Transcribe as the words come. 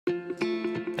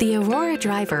The Aurora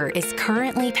Driver is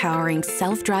currently powering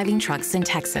self-driving trucks in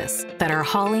Texas that are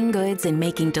hauling goods and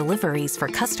making deliveries for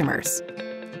customers.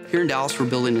 Here in Dallas, we're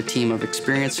building a team of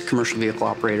experienced commercial vehicle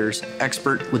operators,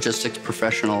 expert logistics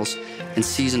professionals, and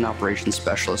seasoned operations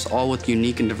specialists, all with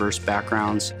unique and diverse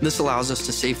backgrounds. This allows us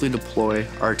to safely deploy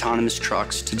our autonomous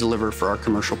trucks to deliver for our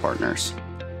commercial partners.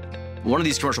 One of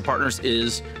these commercial partners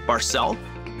is Barcel,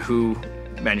 who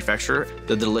manufacture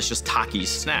the delicious Takis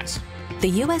snacks. The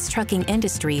U.S. trucking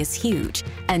industry is huge,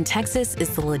 and Texas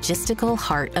is the logistical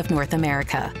heart of North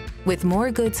America, with more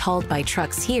goods hauled by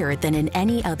trucks here than in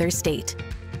any other state.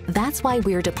 That's why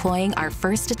we're deploying our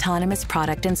first autonomous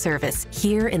product and service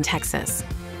here in Texas.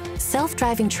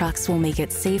 Self-driving trucks will make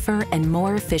it safer and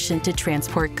more efficient to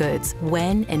transport goods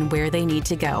when and where they need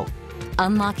to go,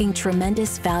 unlocking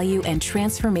tremendous value and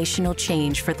transformational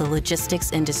change for the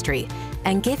logistics industry,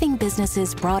 and giving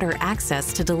businesses broader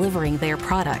access to delivering their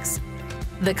products.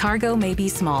 The cargo may be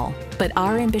small, but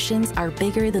our ambitions are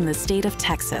bigger than the state of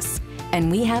Texas, and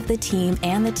we have the team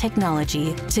and the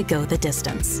technology to go the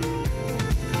distance.